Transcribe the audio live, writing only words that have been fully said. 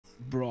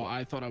Bro,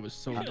 I thought I was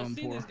so I've done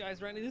seen for. these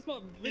guys, Randy. This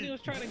video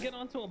was trying to get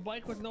onto a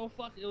bike with no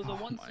fuck. It was a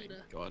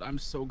one-seater. Oh my god, I'm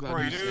so glad Bro,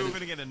 you you said knew we were it.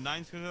 gonna get a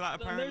 9 to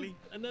that apparently.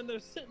 And then they're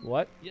sitting.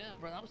 What? Yeah,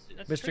 bro.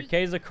 That's Mr. crazy.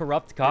 K is a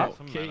corrupt cop.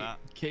 Something like that.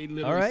 K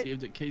literally Alright.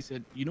 saved it. K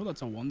said, "You know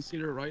that's a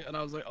one-seater, right?" And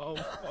I was like, "Oh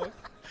fuck."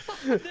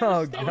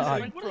 Oh They were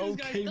god. like, what are Bro, these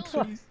guys K, doing?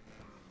 please.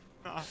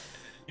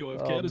 Yo,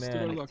 if Oh, K had stood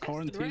man. out of that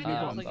car and Texted tased me, Randy, I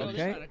bro, was I'm like, oh, finished.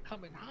 they're Okay. trying to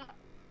come in hot.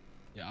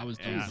 Yeah, I was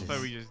done. Yeah, that's with what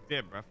this. we just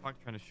did, bro. Fuck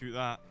trying to shoot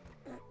that.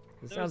 It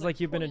There's sounds like like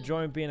you've been 20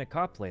 enjoying being a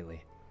cop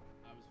lately.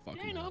 I was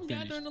Yeah, fucking I'm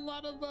finished. gathering a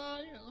lot of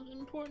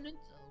important intel.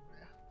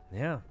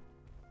 Yeah.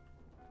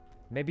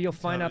 Maybe you'll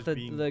find out Intel is the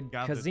being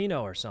gathered.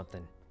 casino or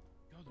something.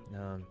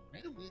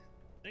 Maybe.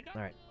 They got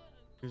All right.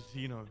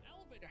 Casino. an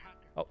elevator hacker.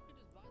 Oh. We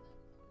just buy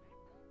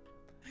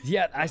that.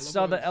 Yeah, I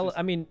saw the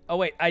I mean, oh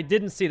wait, I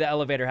didn't see the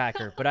elevator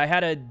hacker, but I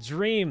had a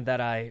dream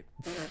that I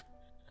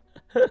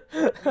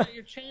You got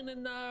your chain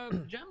and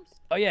gems.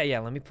 Oh yeah,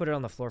 let me put it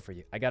on the floor for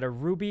you. I got a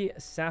ruby,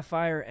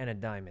 sapphire, and a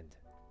diamond.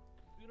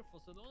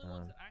 Beautiful. So the only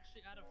ones that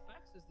actually add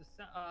effects is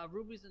the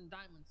rubies and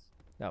diamonds.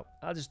 No,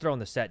 I'll just throw in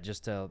the set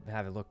just to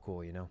have it look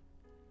cool, you know.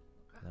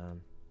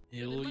 They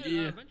Hell might,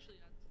 yeah. eventually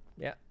add-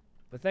 Yeah.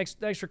 But thanks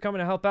for coming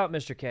to help out,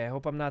 Mr. K. I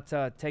hope I'm not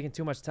taking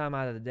too much time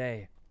out of the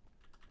day.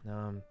 No,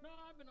 I've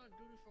been on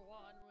duty for a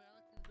while anyway.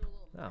 I like to do a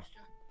little Oh. mixture.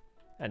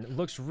 And it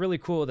looks really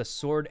cool, the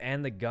sword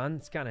and the gun.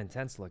 It's kind of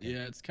intense looking.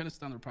 Yeah, it's kind of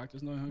standard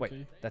practice now. Wait,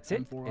 Okay. that's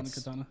it? M4 on the It's,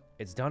 katana.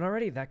 it's done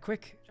already? That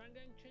quick? Chang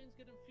Gang chains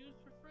get infused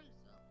for free,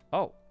 so.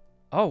 Oh.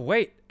 Oh,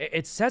 wait.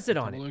 It says it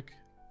on Have a it. look.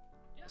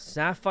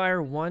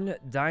 Sapphire 1,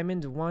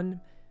 diamond 1,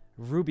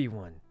 ruby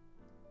 1.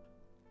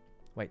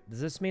 Wait,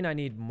 does this mean I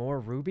need more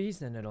rubies?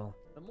 Then it'll...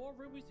 The more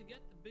rubies you get,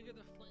 the bigger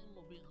the flame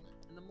will be on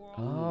it, and the more.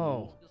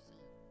 Oh. You'll see.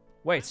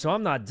 Wait, so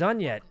I'm not done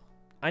yet.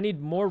 I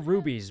need more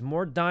rubies,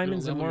 more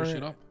diamonds, and Level more... your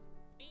shit up.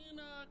 And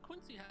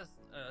Quincy has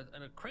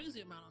a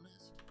crazy amount on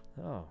his.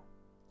 Oh.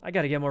 I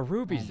gotta get more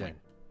rubies my then.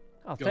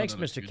 Oh, God, thanks, that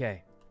looks Mr. good.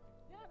 K.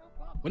 Yeah, no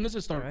problem. When does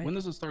it start? Alright. When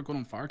does it start going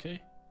on fire,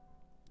 K?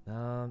 It will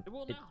now.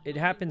 It You only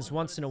happens need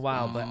one, once but in a it's-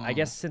 while, but I Oh.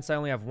 guess since I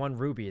only have one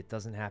ruby, it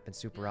doesn't happen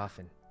super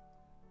often.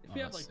 If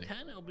you have that's like sick.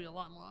 10, it'll be a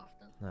lot more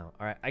often. No,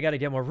 all right, I gotta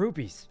get more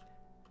rubies.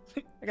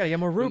 I gotta get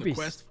more We're on the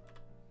rubies.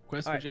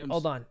 Quest All for right, gems.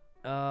 hold on.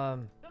 Oh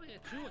yeah,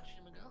 true. A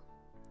gym ago.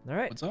 All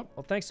right. What's up?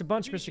 Well, thanks a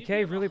bunch, You- Mr. you K.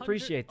 have Really 100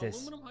 appreciate this.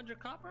 Aluminum, 100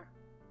 copper.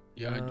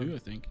 Yeah, I do. I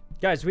think.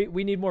 Guys,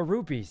 we need more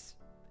rubies.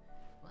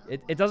 Well,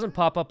 It doesn't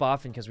pop up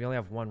often because we only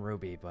have one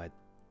ruby, but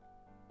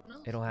who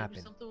knows? it'll Maybe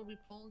happen. Something will be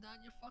pulling down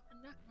your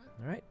fucking neck, man.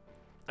 all right.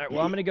 All right,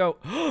 well, I'm gonna go.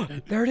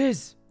 There it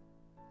is.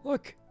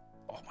 Look,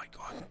 Oh my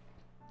god.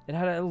 it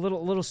had a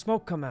little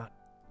smoke come out.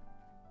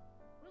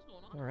 What's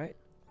going on? All right.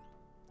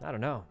 I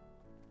don't know.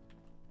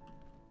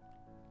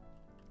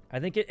 I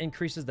think it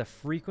increases the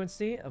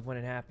frequency of when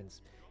it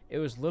happens. It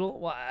was little.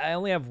 Well, I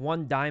only have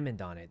one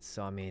diamond on it,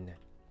 so I mean,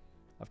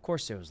 of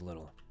course it was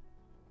little.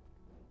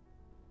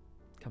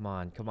 Come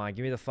on, give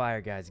me the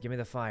fire, guys. Give me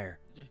the fire.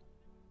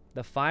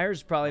 The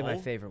fire's probably my Oh.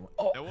 favorite one.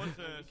 Oh, There was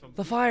some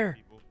the fire.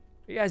 people.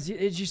 You guys,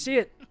 did you see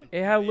it?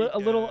 It had a little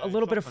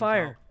bit of Shotgun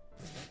fire.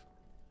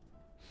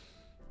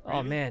 Oh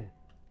Really? man,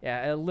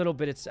 yeah, a little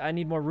bit. I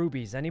need more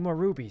rubies. I need more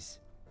rubies.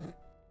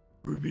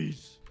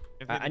 Rubies.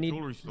 If they I had need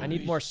jewelry stores. I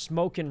need more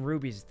smoke and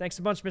rubies. Thanks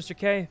a bunch, Mr.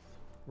 K.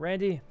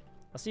 Randy,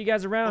 I'll see you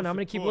guys around. I'm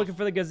gonna keep looking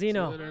for the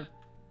casino.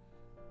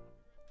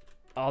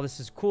 Oh, this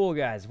is cool,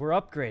 guys. We're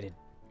upgraded.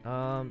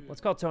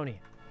 Let's call Tony.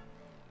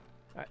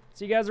 All right,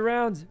 see you guys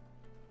around.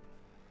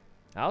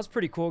 That was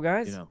pretty cool,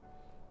 guys. You know,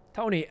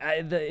 Tony,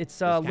 it's this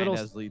guy little.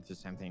 does lead to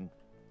something.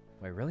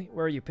 Wait, really?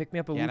 Where are you? Pick me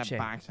up a He loot had a chain.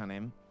 box on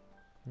him.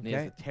 And he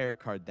has Okay. the tarot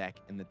card deck,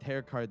 and the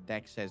tarot card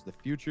deck says the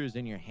future is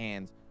in your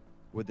hands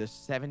with a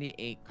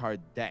 78 card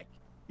deck.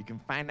 You can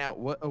find out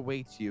what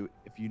awaits you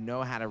if you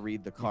know how to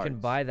read the You cards. can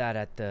buy that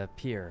at the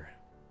pier.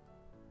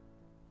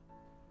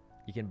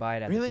 You can buy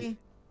it at the pier. Really?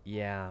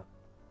 Yeah.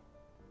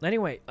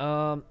 Anyway,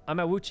 I'm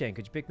at Wu Chang.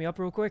 Could you pick me up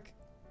real quick?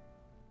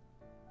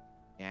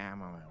 Yeah,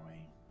 I'm on my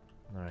way.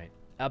 All right.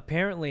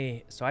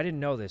 Apparently, so I didn't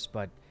know this,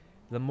 but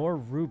the more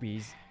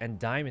rubies and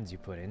diamonds you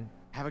put in,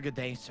 Have a good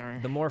day, sir.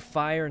 the more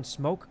fire and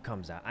smoke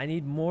comes out. I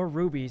need more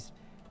rubies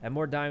and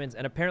more diamonds,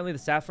 and apparently the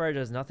sapphire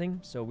does nothing,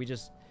 so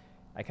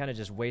I kind of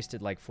just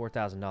wasted like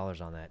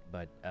 $4,000 on that,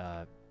 but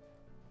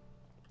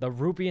the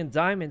ruby and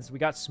diamonds, we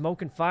got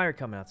smoke and fire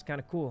coming out. It's kind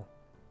of cool.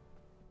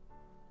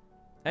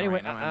 Anyway,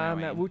 Alright, I'm on my I'm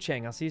way. at Wu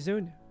Chang. I'll see you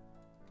soon.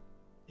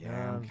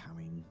 Yeah, I'm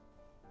coming.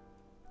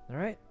 All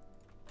right.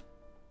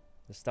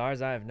 The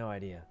stars, I have no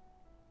idea.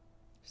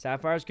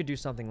 Sapphires could do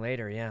something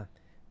later, yeah.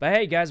 But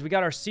hey, guys, we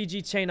got our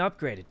CG chain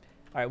upgraded.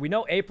 All right, we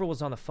know April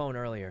was on the phone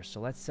earlier, so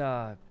let's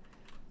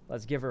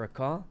give her a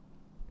call.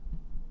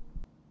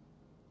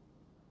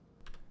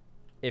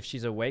 If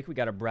she's awake, we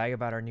got to brag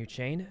about our new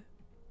chain.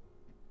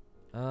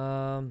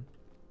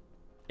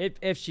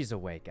 If she's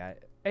awake,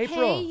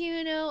 April. Hey,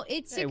 Yuno,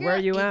 it's Hey, your where are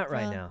girl, you at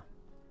right April. now?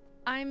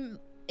 I'm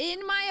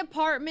in my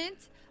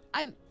apartment.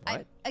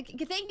 What?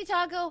 Thank you,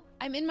 Taco.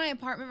 I'm in my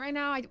apartment right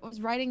now. I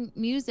was writing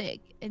music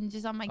and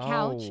just on my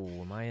couch.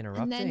 Oh, am I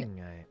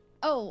interrupting?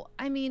 Oh,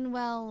 I mean,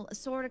 well,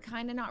 sort of,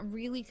 kind of, not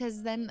really,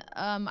 because then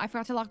I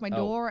forgot to lock my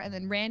door, and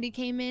then Randy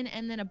came in,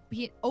 and then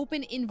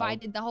open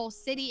invited the whole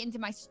city into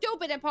my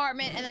stupid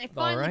apartment, and then I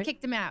finally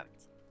kicked him out.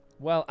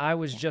 Well, I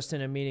was just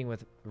in a meeting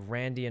with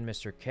Randy and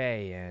Mr.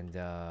 K, and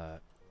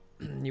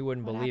you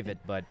wouldn't believe it,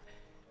 but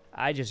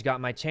I just got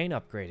my chain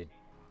upgraded.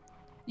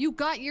 You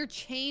got your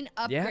chain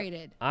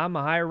upgraded? Yeah, I'm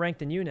a higher rank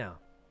than you now.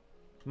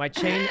 My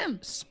chain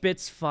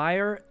spits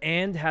fire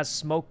and has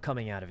smoke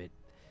coming out of it.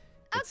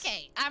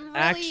 Okay, I'm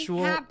really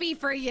happy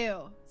for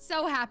you.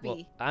 So happy.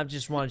 Well, I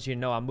just wanted you to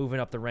know I'm moving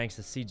up the ranks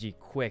to CG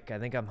quick. I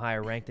think I'm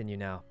higher ranked than you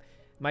now.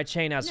 My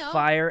chain has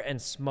fire and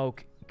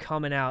smoke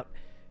coming out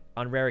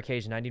on rare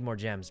occasion. I need more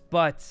gems.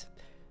 But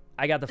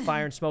I got the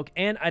fire and smoke,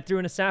 and I threw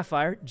in a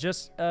sapphire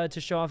just to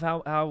show off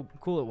how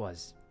cool it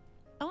was.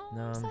 Oh,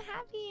 I'm so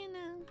happy, you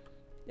know.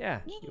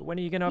 Yeah. When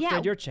are you going to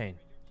upgrade your chain?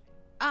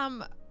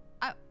 I'm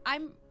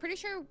pretty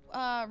sure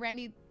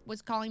Randy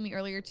was calling me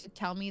earlier to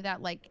tell me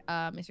that like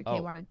Mr.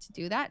 K wanted to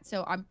do that,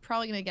 so I'm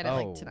probably gonna get it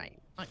like tonight,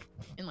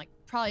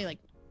 probably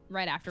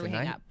right after we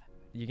hang up.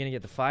 You gonna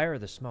get the fire or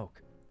the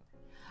smoke?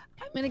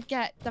 I'm gonna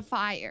get the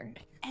fire.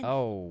 And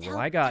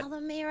I got. Tell the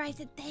mayor I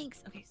said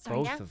thanks. Okay, sorry.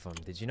 Both of them.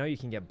 Did you know you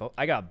can get both?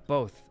 I got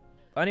both.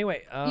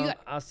 Anyway,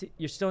 I'll see.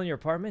 You're still in your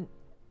apartment?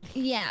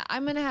 Yeah,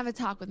 I'm gonna have a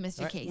talk with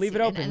Mr. K. Leave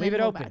it open. Leave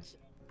it open.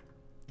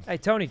 Hey,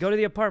 Tony, go to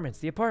the apartments.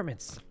 The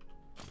apartments.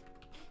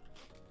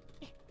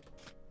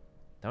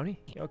 Tony,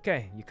 you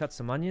okay? You cut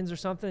some onions or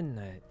something?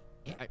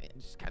 Yeah, I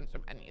just cut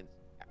some onions.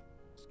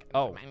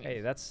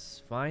 Hey,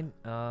 that's fine.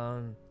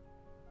 Cutting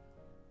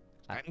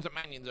some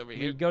onions over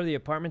here. You go to the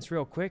apartments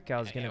real quick. I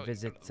was gonna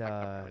visit.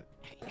 It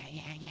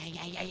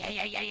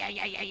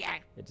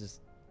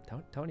just,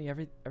 Tony,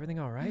 everything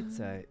all right?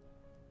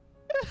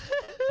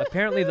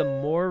 Apparently, the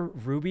more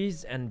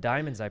rubies and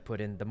diamonds I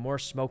put in, the more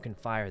smoke and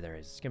fire there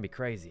is. It's gonna be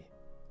crazy.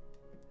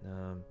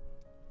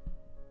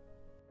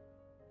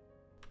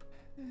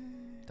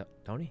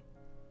 Tony,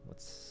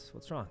 what's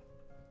wrong?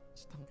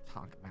 Just don't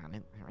talk about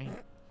it, all right?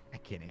 I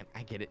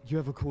get it. You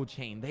have a cool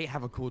chain. They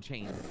have a cool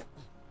chain.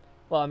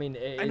 Well, I mean,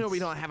 I know we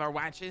don't have our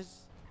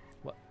watches.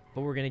 But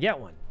we're gonna get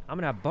one. I'm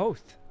gonna have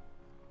both.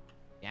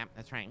 Yeah,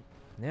 that's right.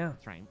 Yeah.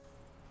 That's right.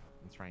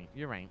 That's right.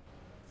 You're right.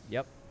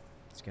 Yep.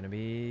 It's gonna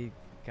be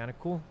kind of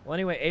cool. Well,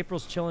 anyway,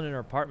 April's chilling in her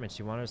apartment.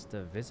 She wanted us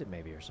to visit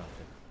maybe or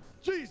something.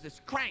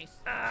 Jesus Christ!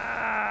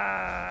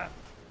 Are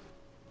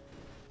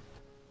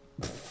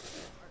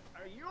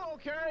you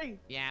okay?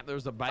 Yeah, there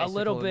was a bicycle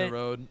little in bit. the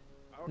road.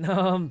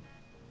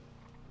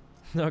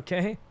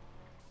 Okay.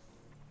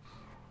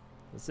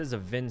 This is a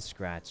VIN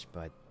scratch,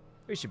 but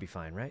we should be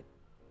fine, right?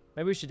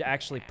 Maybe we should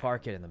actually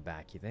park it in the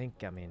back, you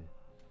think? I mean...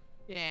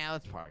 Yeah,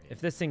 let's park it. If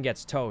this thing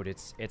gets towed,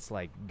 it's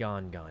like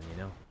gone, you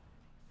know?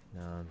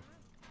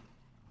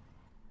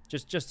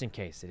 Just in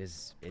case. It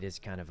is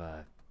kind of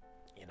a,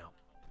 you know...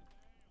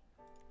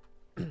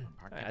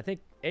 I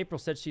think April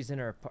said she's in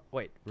her...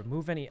 Wait,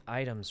 remove any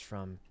items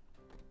from...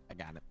 I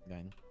got it. Go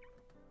ahead.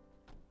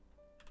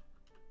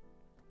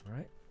 All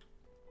right.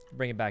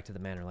 Bring it back to the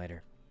manor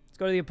later. Let's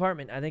go to the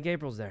apartment. I think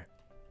April's there.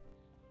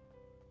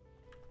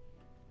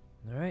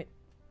 All right.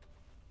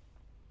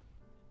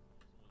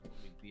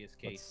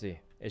 Let's see.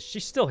 Is she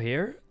still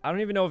here? I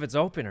don't even know if it's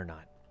open or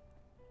not.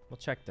 We'll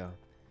check though.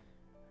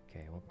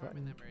 Okay, what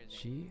button?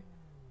 She?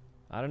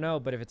 I don't know,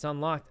 but if it's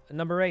unlocked,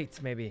 number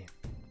 8 maybe.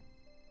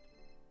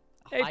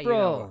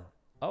 April.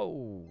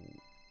 Oh.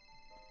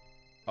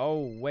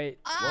 Oh wait.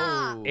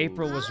 Whoa.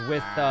 April was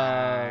with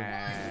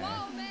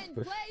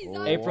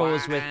April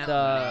was with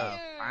what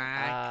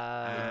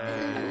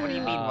do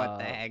you mean what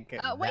the heck?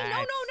 Wait,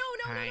 no.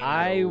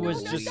 I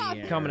was just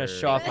coming to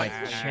show off my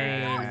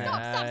chain.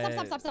 Stop.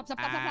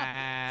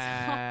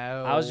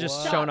 I was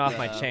just showing off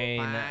my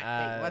chain.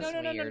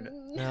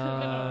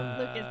 No.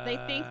 Lucas, they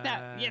think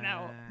that, you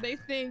know, they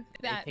think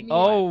that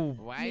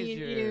why is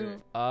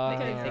you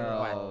they think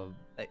what?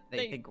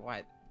 They think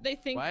what? They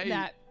think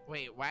that.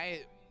 Wait,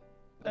 why?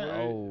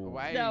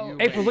 Why are you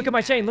April, look at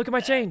my chain. Look at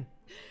my chain.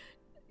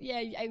 Yeah,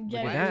 I Look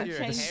get at it.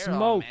 that. The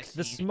smoke.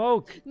 The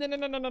smoke.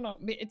 No.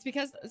 It's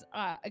because,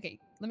 okay,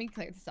 let me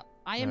clear this up.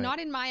 I am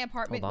not in my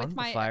apartment with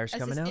my fire's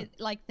coming out.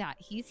 like that.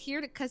 He's here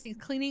because he's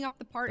cleaning up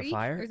the party. The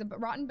fire? There's a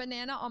rotten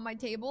banana on my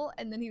table,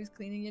 and then he was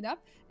cleaning it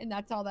up, and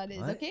that's all that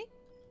is, okay?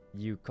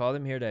 You called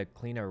him here to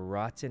clean a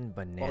rotten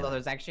banana. Although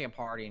there's actually a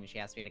party and she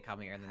asked me to come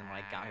here, and then when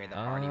I got here, the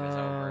party was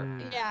over.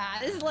 Yeah,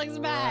 this looks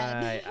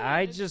bad.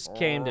 I just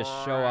came to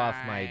show off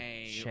my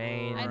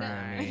chain. I know.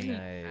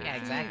 Yeah,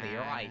 exactly.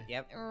 You're right.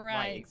 Yep.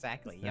 Right.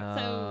 Exactly. Yep.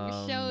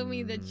 So show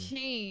me the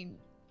chain.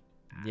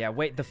 Yeah,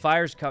 wait. The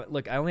fire's coming.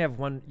 Look, I only have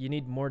one. You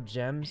need more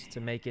gems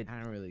to make it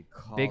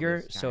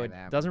bigger, so it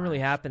doesn't really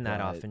happen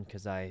that often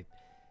because I.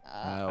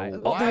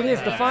 Oh, there it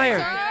is. The fire.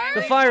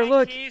 Sir? The fire.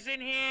 Look. Keys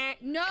in here?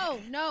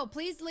 No.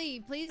 Please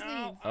leave. Please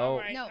leave. Oh.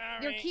 Right, No,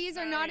 your keys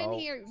are not in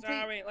here. Please.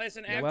 Sorry,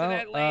 listen, after Well,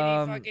 that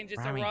lady fucking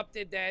just Rami.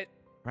 erupted that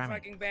Rami,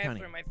 fucking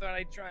bathroom, I thought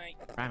I'd try.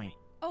 Rami.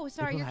 Oh,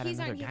 sorry, your keys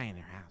aren't guy here. in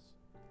their house.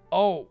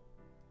 Oh.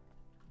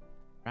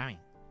 Rami.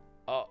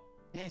 Oh.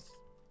 Yes.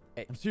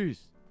 Hey. I'm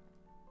serious.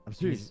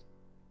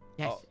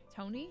 Yes. Oh.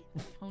 Tony?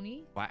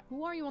 Tony? What?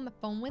 Who are you on the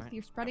phone with? What?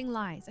 You're spreading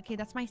lies. Okay,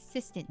 that's my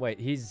assistant. Wait,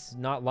 he's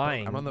not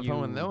lying. I'm on the you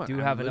phone with no one. do I'm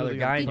have another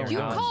literally on guy the in your Did you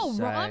house. call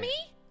Rami?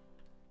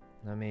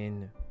 I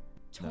mean, no.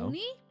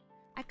 Tony?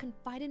 I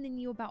confided in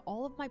you about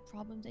all of my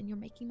problems and you're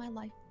making my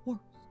life worse.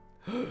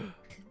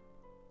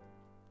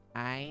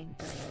 I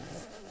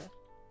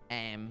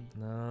am.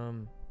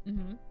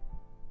 Mm-hmm.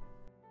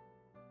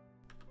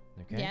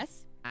 Okay.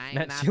 Yes? I'm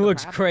Man, not she the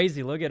looks problem.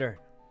 crazy. Look at her.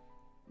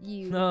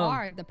 You No.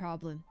 are the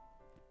problem.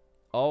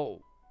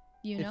 Oh.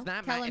 You know? It's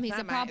not Tell my, him it's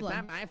he's a not my- problem. It's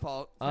not my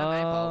fault. It's not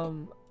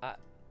my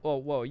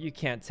fault. Whoa, you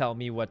can't tell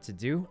me what to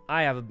do.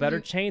 I have a better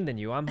You- chain than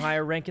you. I'm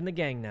higher rank in the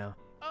gang now.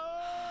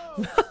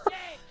 Oh,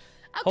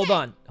 Hold Okay.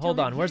 on, hold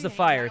on. Where's the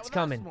fire? It's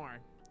coming.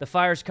 The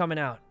fire's coming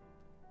out.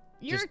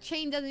 Your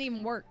chain doesn't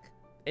even work.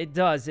 It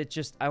does. It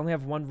just, I only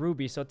have one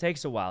ruby, so it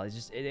takes a while.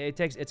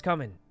 It's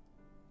coming.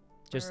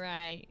 Just,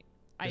 right.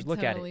 I just look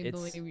at it. totally It's-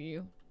 believe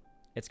you.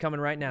 it's coming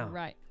right now.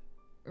 Right.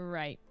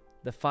 Right.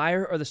 The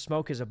fire or the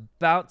smoke is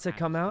about to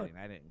come out.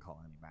 I didn't call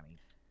anybody.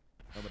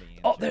 Nobody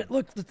Oh, answered. there,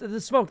 look,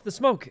 the smoke, the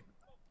smoke.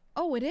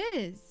 Oh, it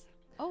is.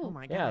 Oh Oh,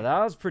 my god. Yeah, that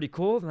was pretty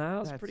cool. That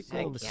was That's pretty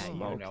sick. cool. The Yeah,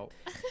 smoke. you know.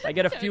 If I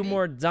get a few Tony.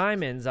 more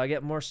diamonds, I'll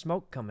get more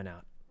smoke coming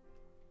out.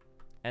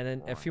 And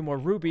then a few more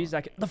rubies,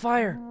 I can... The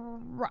fire!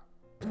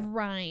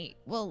 Right.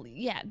 Well,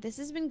 yeah, this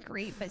has been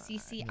great, but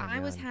CC, Oh, I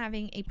was man.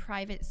 having a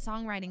private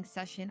songwriting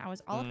session. I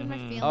was all up in my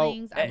Mhm.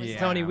 feelings. I was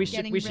Tony, we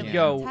getting should really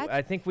go. in touch.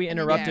 I think we and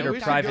then interrupted you her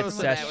guys private go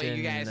so that way session.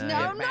 you guys No,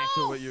 get back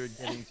to no. what you were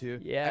getting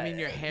to. Yeah, I mean,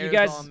 your hair you is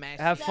guys all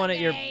messy. have fun at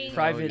your Okay,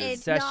 private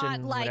it's session,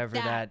 not like whatever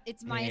that.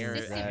 It's my hair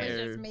assistant was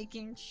is. just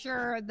making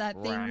sure that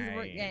things were.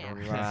 Right, Yeah.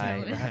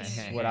 Right, So that's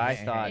it's- what I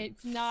thought.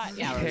 It's not.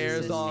 Your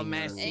hair's all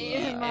messy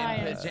In my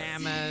in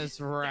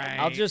pajamas, right?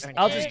 I'll just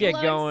It get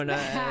looks going.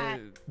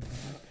 bad.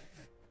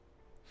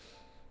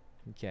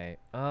 Okay.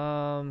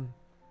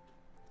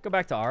 Go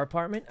back to our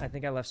apartment. I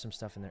think I left some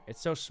stuff in there.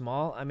 It's so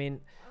small. I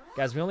mean,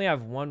 guys, we only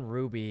have one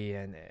ruby,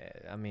 and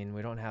I mean,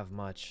 we don't have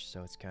much,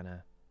 so it's kind of,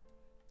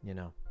 you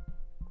know,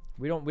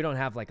 we don't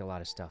have like a lot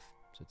of stuff,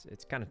 so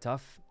it's kind of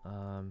tough.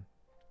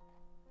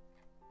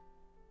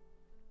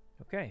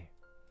 Okay.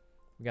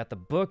 We got the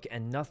book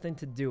and nothing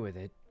to do with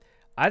it.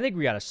 I think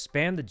we gotta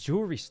spam the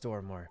jewelry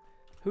store more.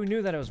 Who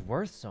knew that it was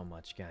worth so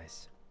much,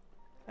 guys?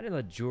 I didn't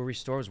know the jewelry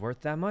store was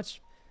worth that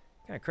much.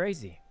 Kind of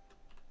crazy.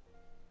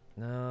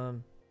 All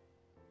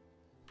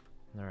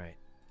right.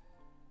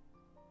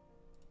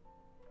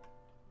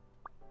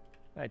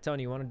 All right,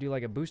 Tony, you want to do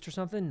like a boost or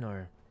something,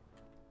 or?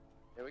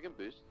 Yeah, we can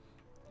boost.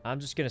 I'm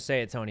just gonna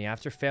say it, Tony.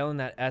 After failing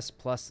that S+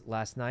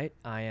 last night,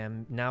 I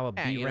am now a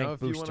Yeah, B you rank know,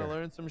 if you booster. want to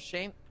learn some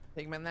shit,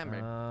 take my number.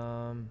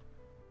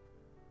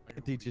 I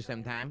can teach you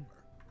sometime.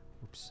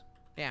 Oops.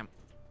 Yeah,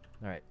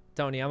 All right,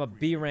 Tony, I'm a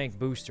B rank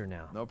booster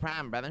now. no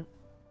problem, brother.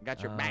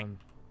 Got your back.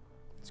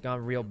 It's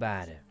gone real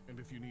bad. And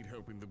if you need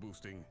help in the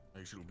boosting,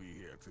 I shall be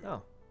here too.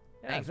 Oh,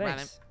 yeah, Thanks,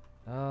 thanks.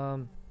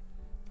 All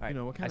right, You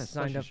know, what kind of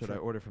signed sushi up should for- I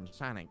order from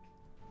Sonic?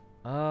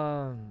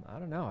 I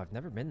don't know. I've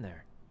never been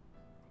there.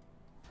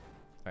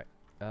 All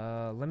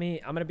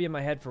right. I'm gonna be in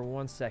my head for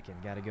 1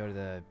 second. Got to go to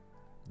the,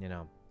 you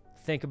know,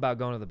 think about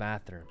going to the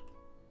bathroom.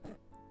 All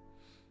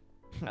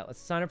right,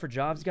 let's sign up for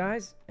jobs,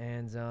 guys,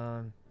 and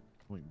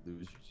We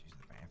losers use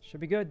the bathroom. should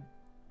be good.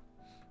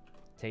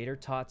 Tater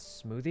tot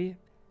smoothie.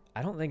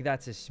 I don't think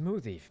that's a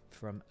smoothie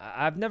from.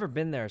 I've never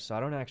been there, so I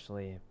don't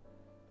actually.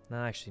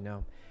 Not actually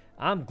know.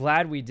 I'm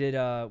glad we did.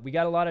 We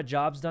got a lot of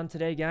jobs done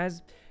today,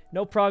 guys.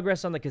 No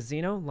progress on the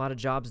casino. A lot of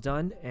jobs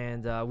done,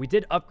 and we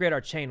did upgrade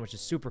our chain, which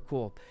is super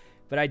cool.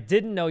 But I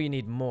didn't know you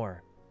need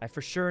more. I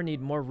for sure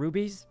need more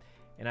rubies,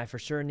 and I for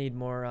sure need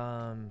more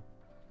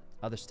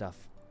other stuff.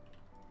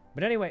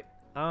 But anyway,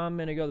 I'm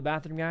gonna go to the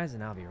bathroom, guys,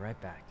 and I'll be right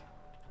back.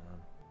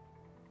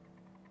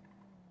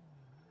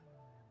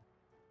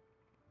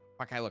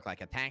 Fuck, I look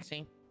like a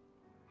taxi.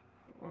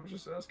 I was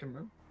just asking,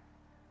 man.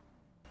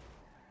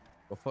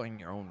 Go find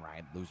your own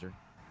ride, loser.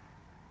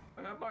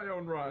 I have my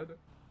own ride.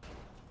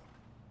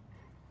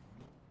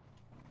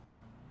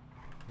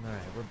 All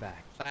right, we're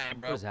back. Sorry,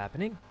 bro. What's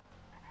happening?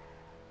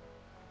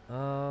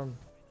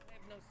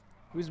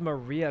 Who's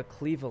Maria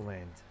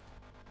Cleveland?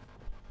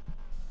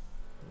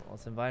 Well,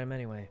 let's invite him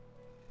anyway.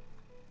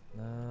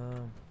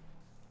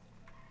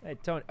 Hey,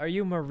 Tony, are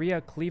you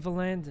Maria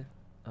Cleveland?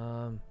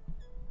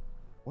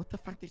 What the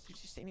fuck did you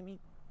just say to me?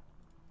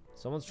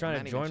 Someone's I'm trying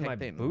not to even join my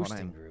checked in. Hold boosting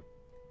on. group.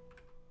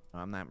 No,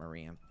 I'm not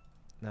Maria.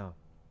 No.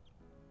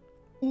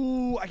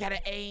 Ooh, I got an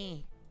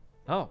A.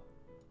 Oh.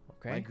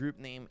 My Okay. group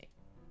name.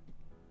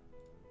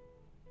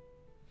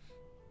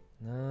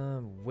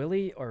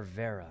 Willie or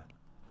Vera?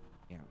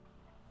 Yeah.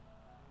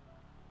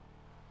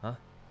 Huh?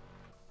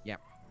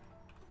 Yep.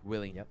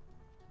 Willie. Yep.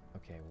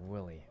 Okay,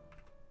 Willie.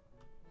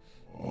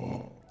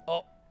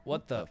 Oh,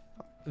 what the?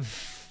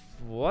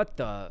 What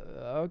the?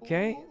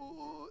 Okay.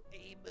 Ooh,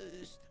 A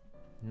boost.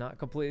 Not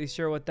completely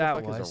sure what What that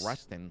the fuck was. is a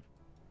Rustin?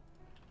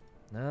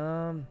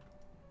 No,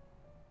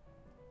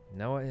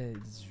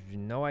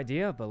 no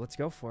idea, but let's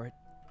go for it.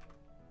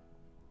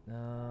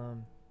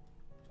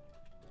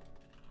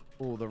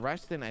 Oh, the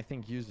Rustin I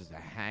think uses a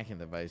hacking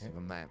device if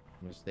I'm not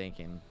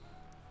mistaken.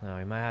 No,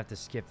 we might have to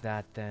skip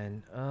that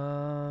then.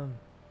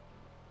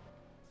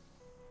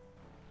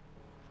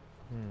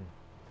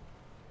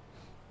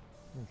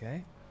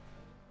 Okay.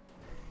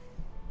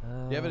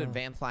 Do you have an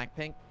advanced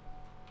lockpick?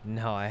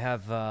 No, I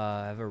have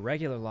a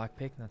regular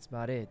lockpick. That's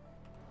about it.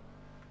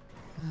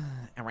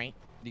 All right.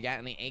 You got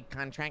any 8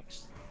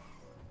 contracts?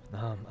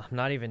 I'm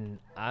not even.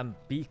 I'm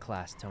B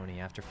class, Tony.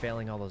 After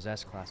failing all those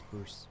S class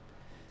boosts.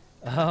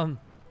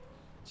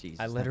 Jesus,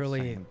 I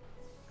literally.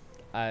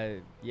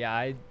 Yeah,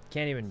 I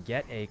can't even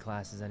get A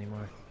classes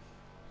anymore.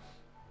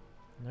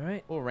 All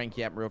right. We'll rank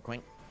you up real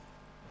quick.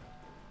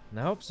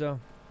 I hope so.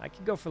 I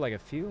could go for like a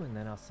few, and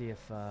then I'll see if.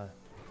 All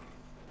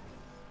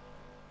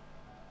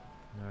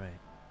right.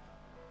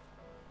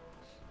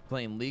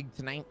 Playing League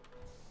tonight?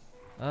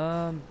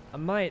 I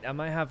might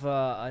have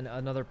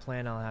another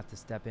plan I'll have to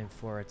step in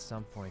for at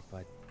some point,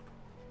 but.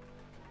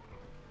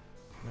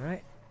 All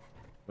right.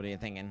 What are you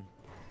thinking?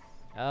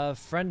 A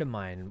friend of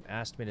mine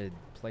asked me to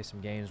play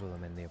some games with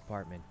him in the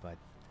apartment, but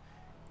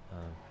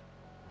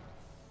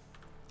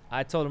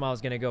I told him I was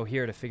gonna go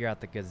here to figure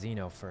out the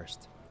casino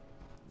first.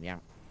 Yeah.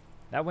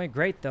 That went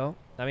great, though.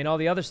 I mean, all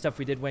the other stuff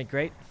we did went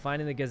great.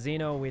 Finding the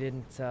casino, we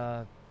didn't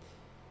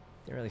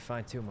really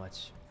find too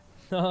much.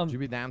 Would you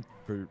be down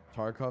for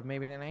Tarkov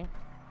maybe tonight?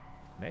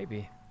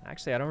 Maybe.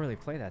 Actually, I don't really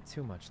play that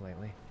too much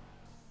lately.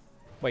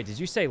 Wait, did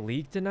you say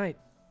League tonight?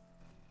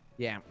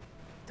 Yeah.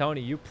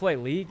 Tony, you play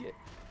League?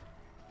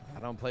 I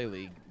don't play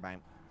League, but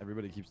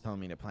everybody keeps telling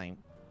me to play.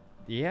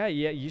 Yeah,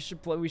 you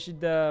should play. We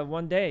should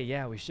one day.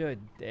 Yeah, we should.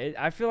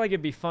 I feel like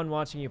it'd be fun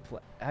watching you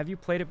play. Have you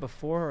played it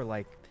before, or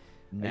like?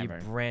 Never.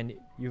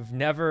 You've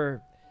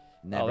never.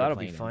 Never. Oh, that'll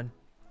be played it. fun.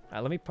 All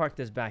right, let me park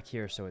this back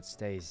here so it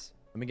stays.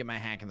 Let me get my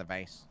hack in the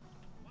vase.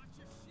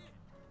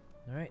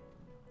 All right.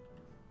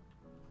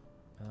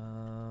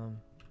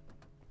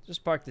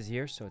 Just park this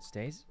here so it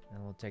stays,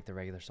 and we'll take the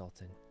regular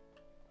Sultan.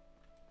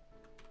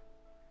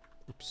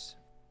 Oops.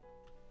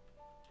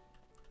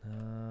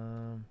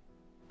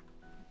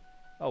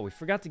 Oh, we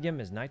forgot to give him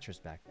his nitrous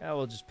back. Oh,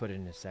 we'll just put it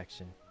in his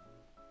section.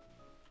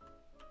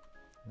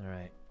 All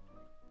right.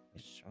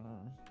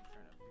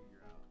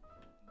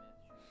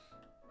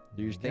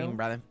 Do your thing,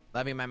 brother.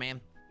 Love you, my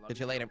man. Catch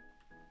you later.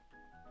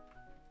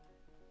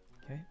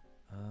 Okay.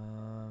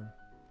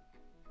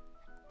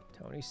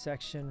 Tony's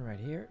section right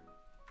here.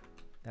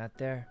 That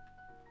there.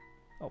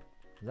 Oh,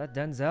 is that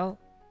Denzel?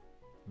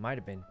 Might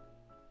have been.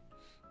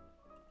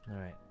 All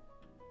right.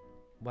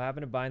 What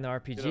happened to buying the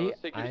RPG? You know, let's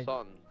take your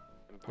son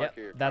and park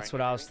your that's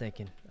what I was crank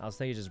thinking. I was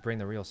thinking just bring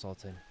the real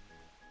Sultan.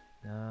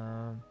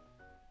 All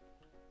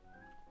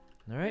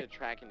right. A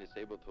track and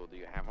disable tool. Do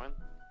you have one?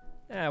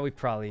 Yeah,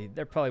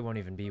 there probably won't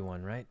even be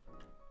one, right?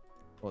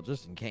 Well,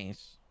 just in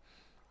case.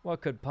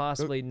 What could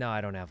possibly? No,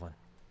 I don't have one.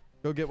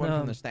 Go get one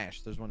from the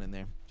stash. There's one in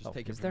there. Just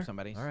take it from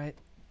somebody's. All right.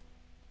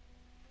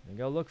 Let me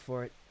go look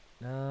for it.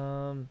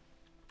 There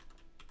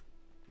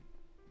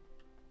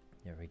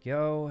we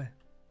go.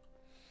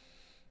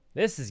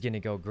 This is gonna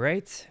go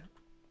great.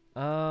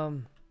 Hey,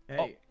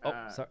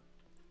 sorry.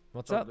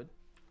 What's up? Hey,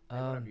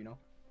 what up, Yuno?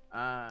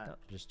 No,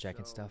 just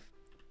checking stuff.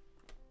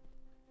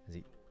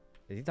 Is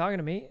he talking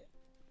to me?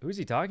 Who's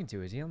he talking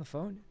to? Is he on the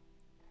phone?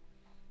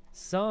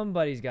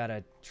 Somebody's got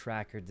a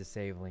tracker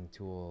disabling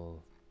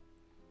tool.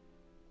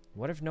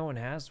 What if no one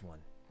has one?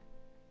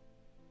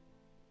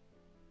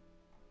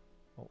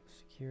 Oh,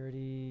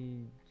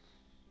 security.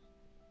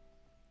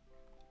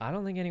 I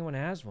don't think anyone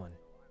has one.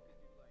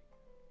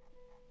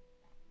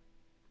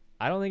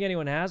 I don't think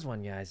anyone has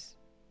one, guys.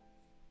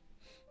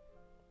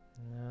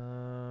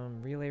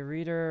 Relay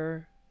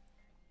reader.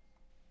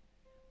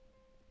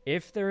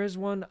 If there is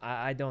one,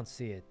 I don't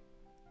see it.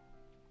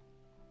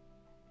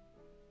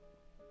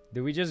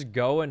 Do we just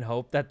go and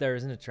hope that there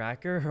isn't a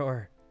tracker,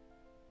 or?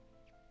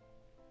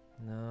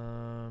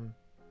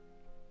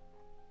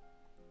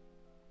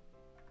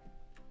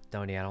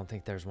 Tony, I don't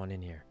think there's one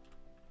in here.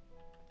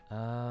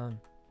 Alright,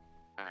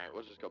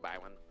 we'll just go buy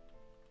one.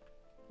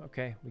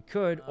 Okay, we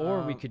could,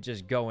 or we could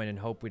just go in and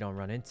hope we don't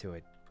run into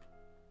it.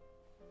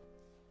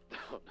 No.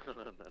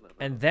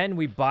 And then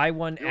we buy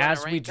one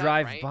as we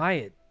drive by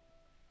it.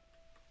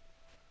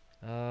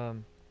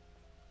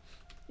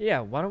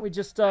 Yeah, why don't we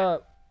just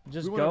go?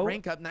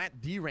 Rank up, not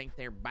derank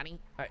there, buddy.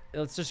 All right,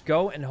 let's just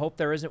go and hope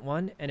there isn't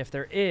one. And if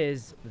there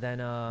is, then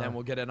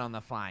we'll get it on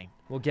the fly.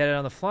 We'll get it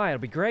on the fly. It'll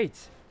be great.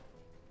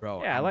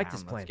 Bro, yeah, I like down.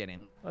 this plan. Let's get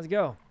in. Let's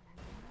go. All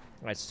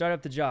right, start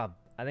up the job.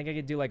 I think I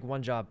could do like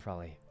one job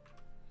probably.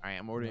 All right,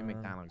 I'm ordering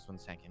McDonald's. 1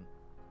 second.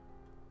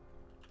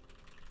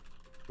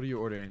 What are you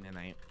ordering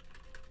tonight?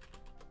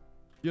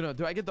 You know,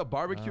 do I get the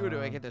barbecue or do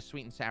I get the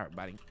sweet and sour,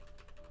 buddy?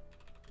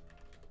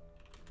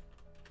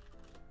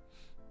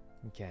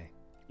 Okay.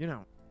 You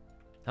know.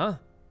 Huh?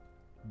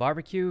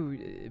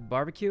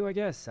 Barbecue, I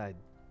guess. I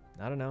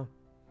don't know.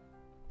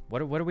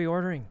 What are we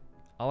ordering?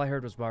 All I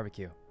heard was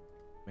barbecue.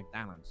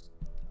 McDonald's.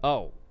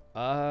 Oh,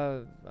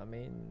 I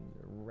mean,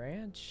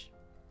 ranch?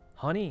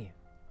 Honey.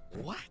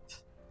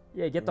 What?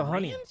 Yeah, get the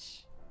honey.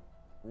 Ranch?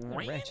 The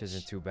ranch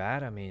isn't too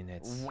bad. I mean,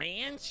 it's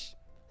ranch.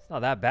 It's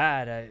not that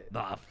bad.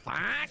 The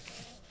fuck?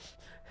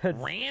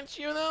 Ranch,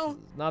 you know?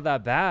 Not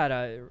that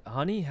bad.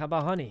 Honey? How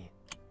about honey?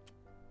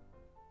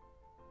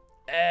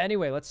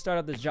 Anyway, let's start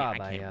up this job.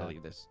 I can't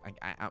believe this.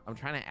 I'm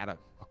trying to add a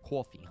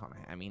coffee,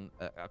 honey. I mean,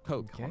 a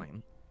Coke, Okay.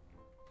 honey.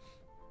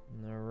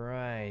 All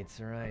right.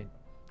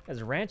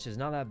 Guys, ranch is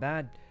not that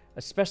bad.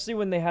 Especially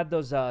when they had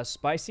those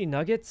spicy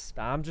nuggets.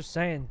 I'm just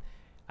saying.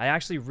 I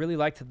actually really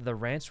liked the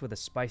ranch with the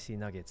spicy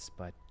nuggets,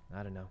 but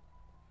I don't know.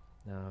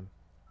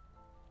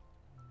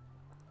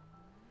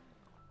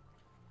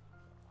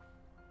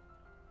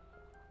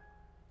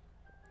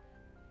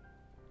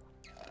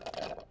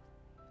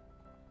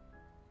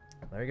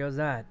 There goes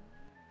that.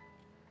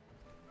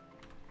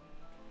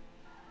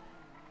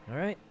 All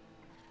right.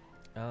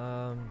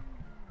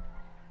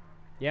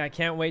 Yeah, I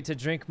can't wait to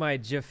drink my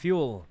G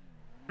Fuel.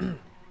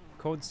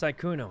 Code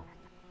Sykkuno.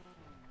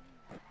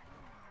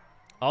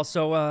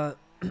 Also,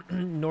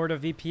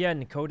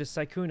 NordVPN, code is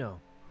Sykkuno.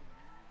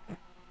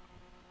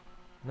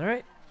 All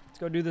right, let's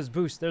go do this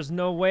boost. There's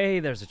no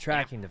way there's a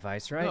tracking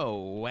device, right?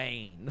 No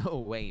way,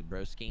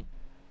 broski.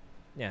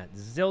 Yeah,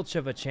 zilch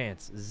of a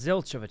chance.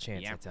 Zilch of a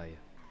chance, I tell you.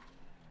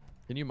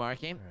 Can you mark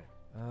him?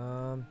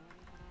 All right.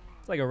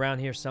 It's like around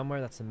here somewhere.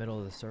 That's the middle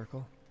of the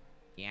circle.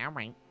 Yeah,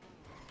 right.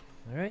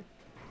 All right.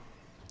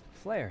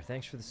 Flair,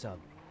 thanks for the sub.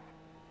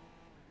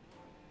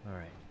 All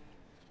right.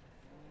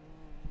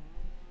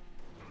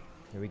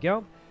 Here we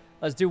go.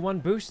 Let's do one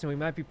boost, and we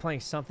might be playing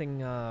something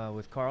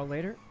with Carl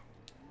later.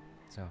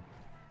 So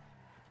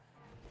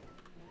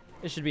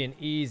this should be an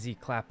easy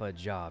clappa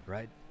job,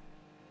 right?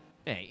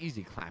 Yeah,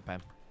 easy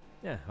clappa.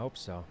 Yeah, hope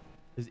so.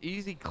 Is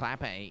easy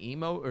clappa a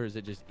emote, or is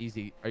it just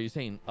easy? Are you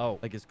saying,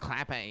 like, is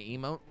clappa a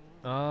emote?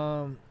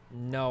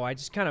 No, I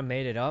just kind of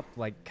made it up.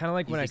 Like, kind of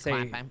like when I Easy say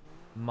clappa.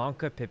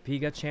 Monka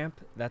Pepiga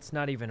Champ. That's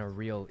not even a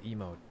real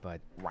emote,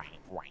 but Right.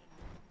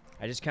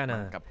 I just kind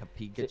of... Monka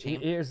Pepiga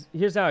Champ.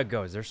 Here's how it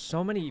goes. There's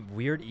so many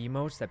weird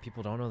emotes that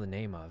people don't know the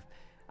name of.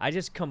 I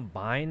just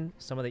combine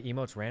some of the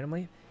emotes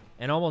randomly,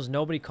 and almost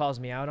nobody calls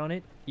me out on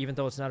it, even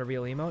though it's not a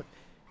real emote,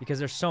 because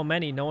there's so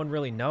many, no one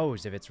really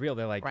knows if it's real.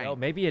 They're like, oh,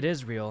 maybe it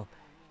is real,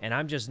 and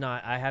I'm just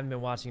not... I haven't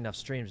been watching enough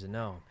streams to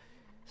know.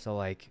 So,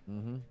 like,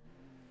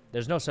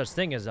 there's no such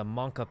thing as a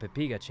Monka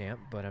Pepiga Champ,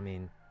 but, I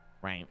mean...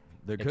 Right.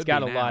 There It's could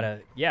got be a lot now.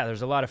 of... Yeah,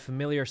 there's a lot of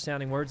familiar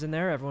sounding words in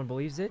there. Everyone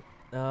believes it.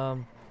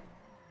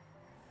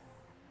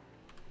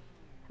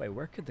 Wait,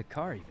 where could the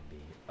car even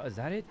be? Oh, is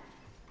that it?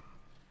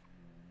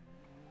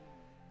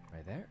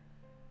 Right there?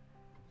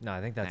 No,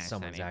 I think that's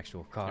someone's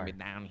actual It's gonna car. be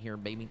down here,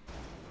 baby.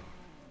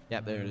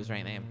 Yep, there it is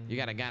right there. You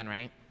got a gun,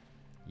 right?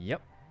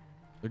 Yep.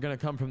 They're gonna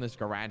come from this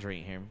garage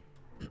right here.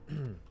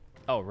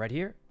 Oh, right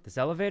here? This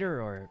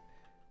elevator or...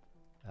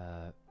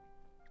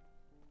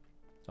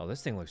 Oh,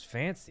 this thing looks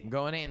fancy. I'm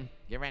going in.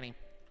 Get ready.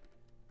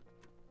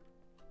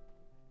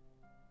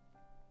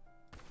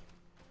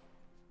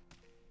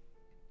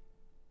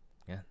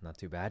 Yeah, not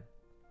too bad.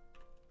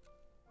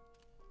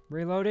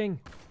 Reloading.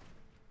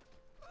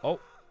 Oh.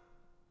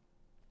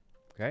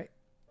 Okay.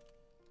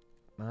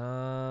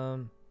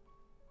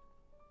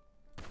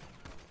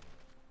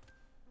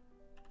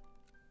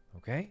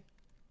 Okay.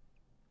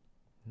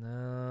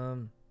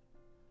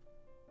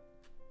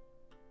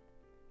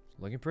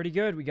 Looking pretty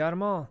good. We got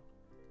them all.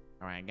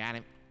 All right, got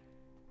it.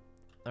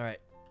 All right.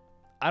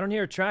 I don't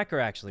hear a tracker,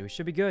 actually. We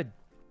should be good.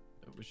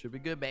 We should be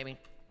good, baby.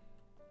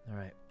 All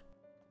right.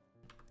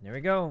 There we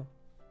go.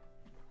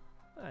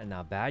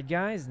 Not bad,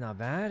 guys. Not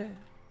bad. Over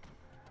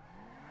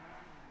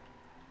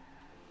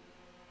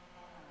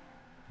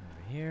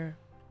here.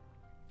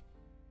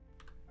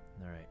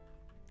 All right.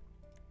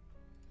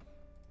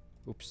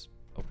 Oops.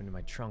 Opened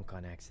my trunk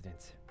on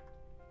accident.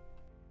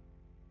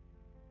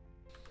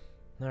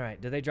 All right.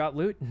 Do they drop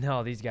loot?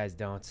 No, these guys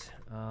don't.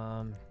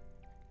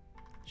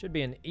 Should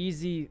be an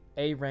easy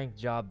A-rank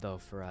job, though,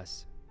 for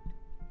us.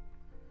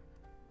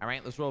 All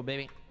right, let's roll,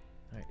 baby.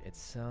 All right.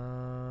 It's,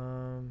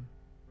 oh,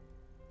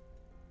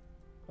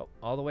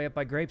 all the way up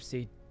by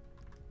Grapeseed.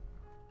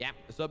 Yeah,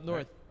 it's up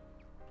north.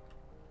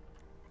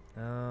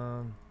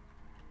 We'll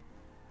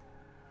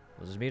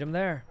just meet him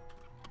there.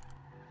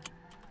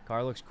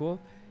 Car looks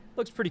cool.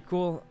 Looks pretty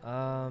cool.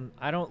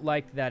 I don't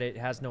like that it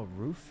has no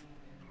roof.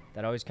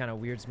 That always kind of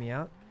weirds me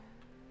out.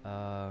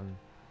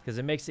 Because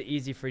it makes it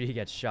easy for you to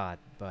get shot.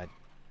 But,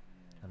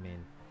 I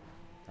mean,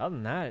 other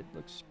than that, it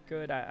looks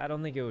good. I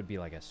don't think it would be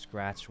like a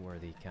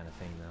scratch-worthy kind of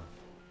thing, though.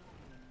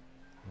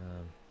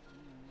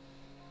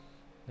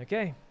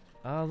 Okay.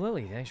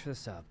 Lily, thanks for the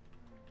sub.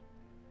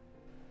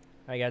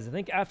 Alright, guys. I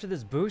think after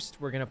this boost,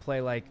 we're going to play,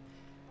 like,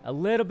 a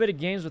little bit of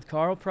games with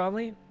Carl,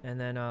 probably. And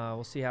then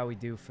we'll see how we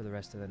do for the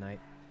rest of the night.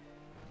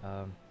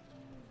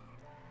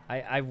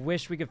 I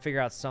wish we could figure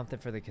out something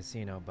for the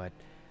casino, but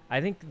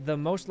I think the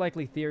most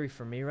likely theory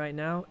for me right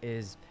now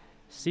is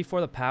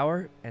C4 the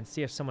power and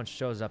see if someone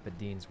shows up at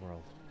Dean's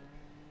World.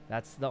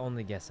 That's the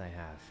only guess I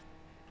have.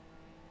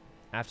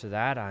 After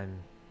that, I'm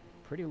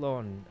pretty low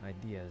on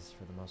ideas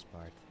for the most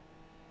part.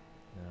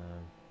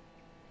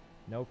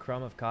 No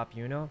crumb of Cop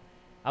Yuno.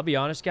 I'll be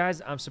honest,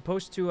 guys. I'm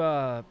supposed to...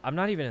 I'm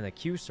not even in the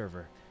queue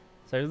server.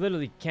 So I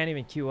literally can't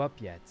even queue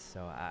up yet.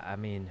 So, I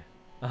mean...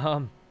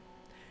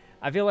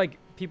 I feel like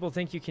people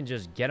think you can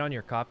just get on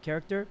your cop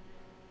character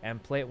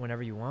and play it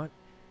whenever you want.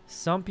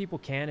 Some people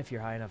can if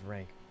you're high enough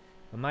rank.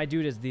 But my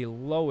dude is the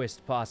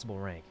lowest possible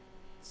rank.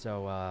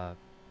 So,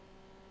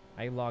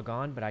 I log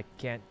on, but I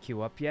can't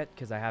queue up yet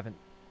because I haven't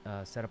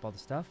set up all the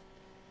stuff.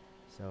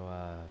 So,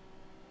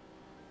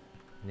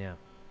 yeah.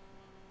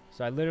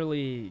 So I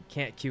literally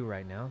can't queue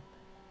right now.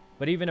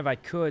 But even if I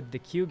could, the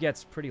queue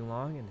gets pretty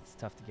long and it's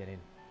tough to get in.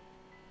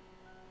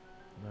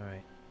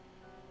 Alright.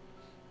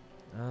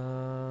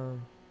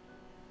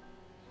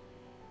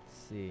 Let's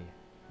see.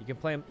 You can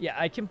play him. Yeah,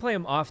 I can play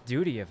him off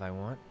duty if I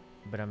want.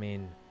 But I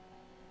mean,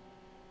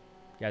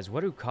 guys,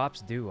 what do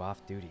cops do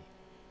off duty?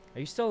 Are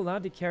you still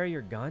allowed to carry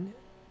your gun?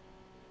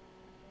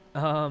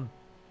 Yeah,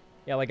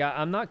 like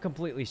I'm not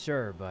completely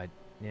sure, but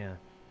yeah.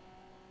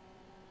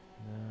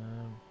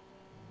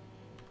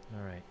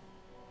 All right.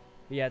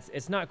 But yeah,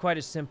 it's not quite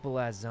as simple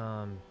as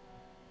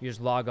you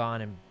just log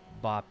on and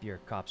bop your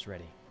cops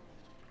ready.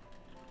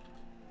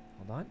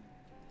 Hold on.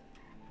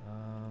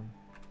 All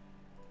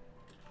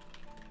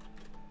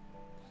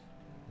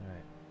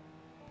right.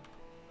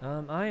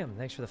 I am.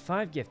 Thanks for the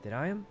 5 gifted.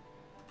 I am.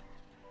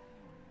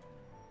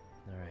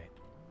 All right.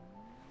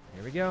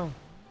 Here we go.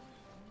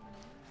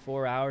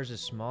 4 hours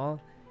is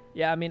small.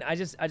 Yeah, I mean, I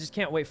just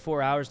can't wait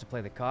 4 hours to play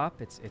the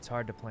cop. It's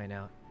hard to plan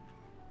out.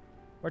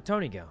 Where'd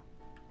Tony go?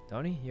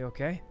 Tony, you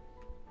okay?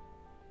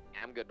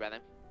 I'm good, brother.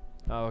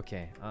 Oh,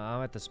 okay.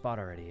 I'm at the spot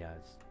already. Yeah.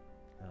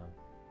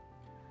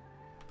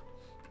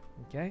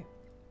 Okay.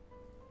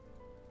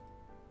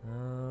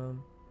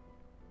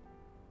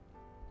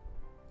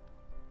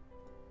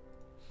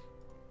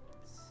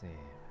 Let's see.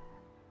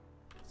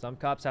 Some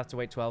cops have to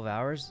wait 12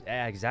 hours.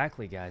 Yeah,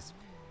 exactly, guys.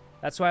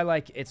 That's why,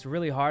 like, it's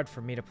really hard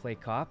for me to play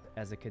cop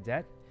as a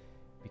cadet.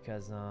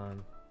 Because,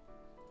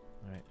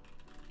 alright.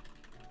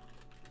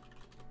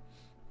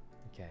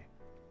 Okay.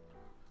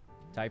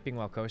 Typing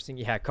while coasting.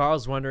 Yeah,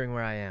 Carl's wondering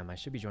where I am. I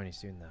should be joining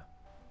soon,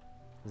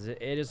 though.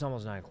 It is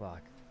almost 9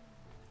 o'clock.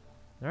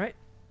 Alright.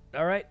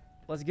 Alright.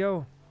 Let's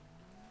go.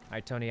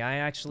 Alright, Tony. I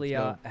actually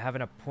have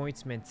an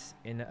appointment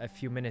in a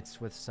few minutes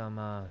with some,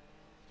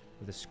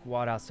 with a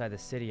squad outside the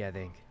city, I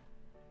think.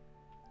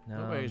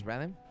 No worries,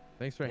 brother.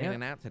 Thanks for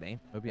hanging out today.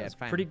 Hope you had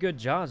fun. Pretty good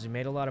jobs. We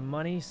made a lot of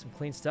money, some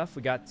clean stuff.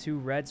 We got 2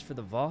 reds for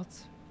the vault.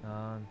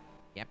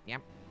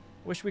 Yep.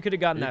 Wish we could have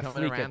gotten that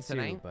coming around Fleeka too,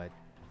 tonight? but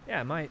yeah,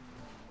 I might.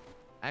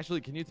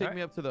 Actually, can you take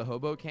me up to the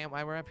hobo camp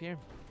while we're up here?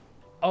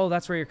 Oh,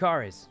 that's where your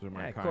car is. Where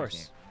my Yeah, of car course.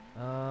 is,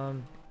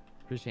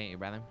 Appreciate you,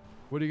 brother.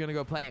 What are you gonna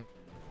go play?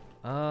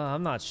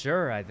 I'm not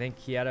sure. I think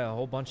he had a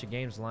whole bunch of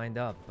games lined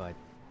up, but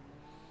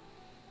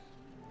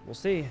we'll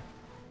see.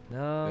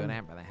 Go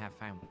down, brother. Have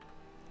fun.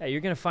 Yeah,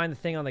 you're gonna find the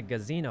thing on the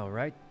casino,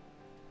 right?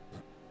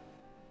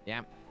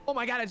 Yeah. Oh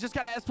my god, I just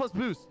got S+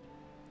 boost.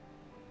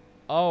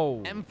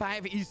 Oh.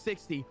 M5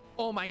 E60.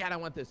 Oh my god, I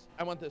want this.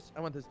 I want this.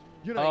 I want this.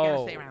 You know, you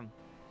gotta stay around.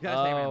 You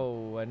gotta stay around.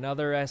 Oh,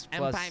 another S+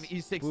 M5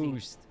 E60.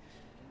 boost.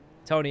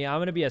 Tony, I'm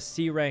gonna be a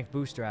C rank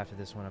booster after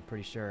this one. I'm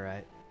pretty sure,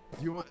 right?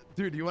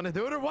 Dude, you want to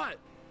do it or what?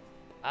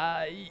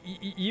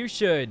 You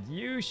should.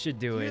 You should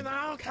do it. You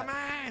know, come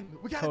on.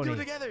 We gotta Tony, do it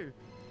together.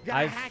 Gotta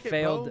I've hack it,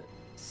 failed bro.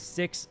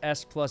 6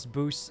 S+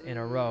 boosts in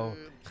a row,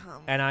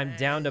 and I'm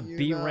down to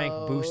B rank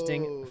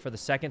boosting for the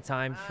 2nd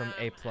time from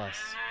A+. It's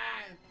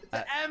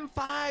an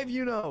M5,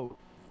 you know.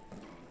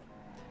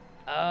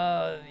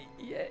 Yeah.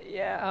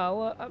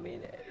 I mean,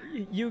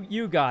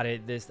 you got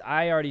it.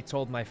 I already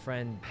told my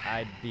friend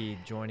I'd be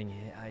joining.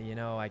 You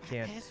know, I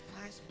can't. S+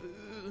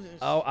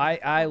 boost. Oh,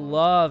 I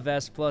love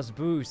S+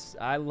 boost.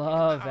 I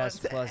love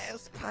S+.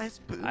 S+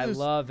 boost. I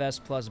love S+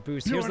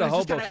 boost. You Here's know the what, I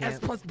hobo just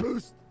camp. got an S+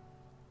 boost.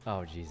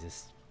 Oh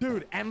Jesus.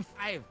 Dude,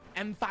 M5,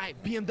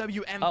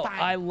 BMW M5. Oh,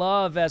 I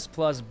love S+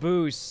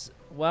 boost.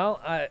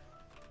 Well,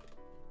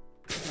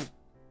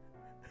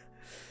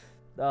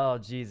 oh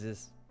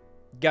Jesus.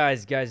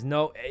 Guys,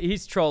 no,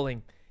 he's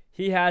trolling.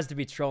 He has to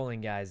be trolling,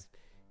 guys.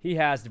 He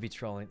has to be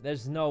trolling.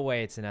 There's no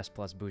way it's an S+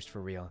 boost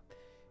for real.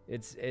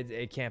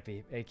 It can't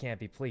be. It can't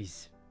be.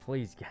 Please,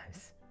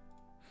 guys.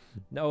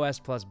 No S+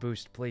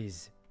 boost,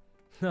 please.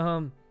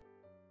 All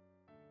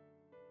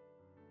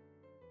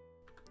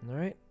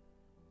right.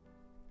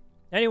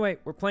 Anyway,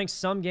 we're playing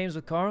some games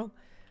with Carl.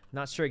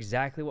 Not sure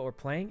exactly what we're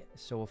playing,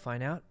 so we'll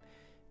find out.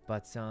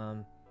 But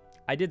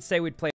I did say we'd play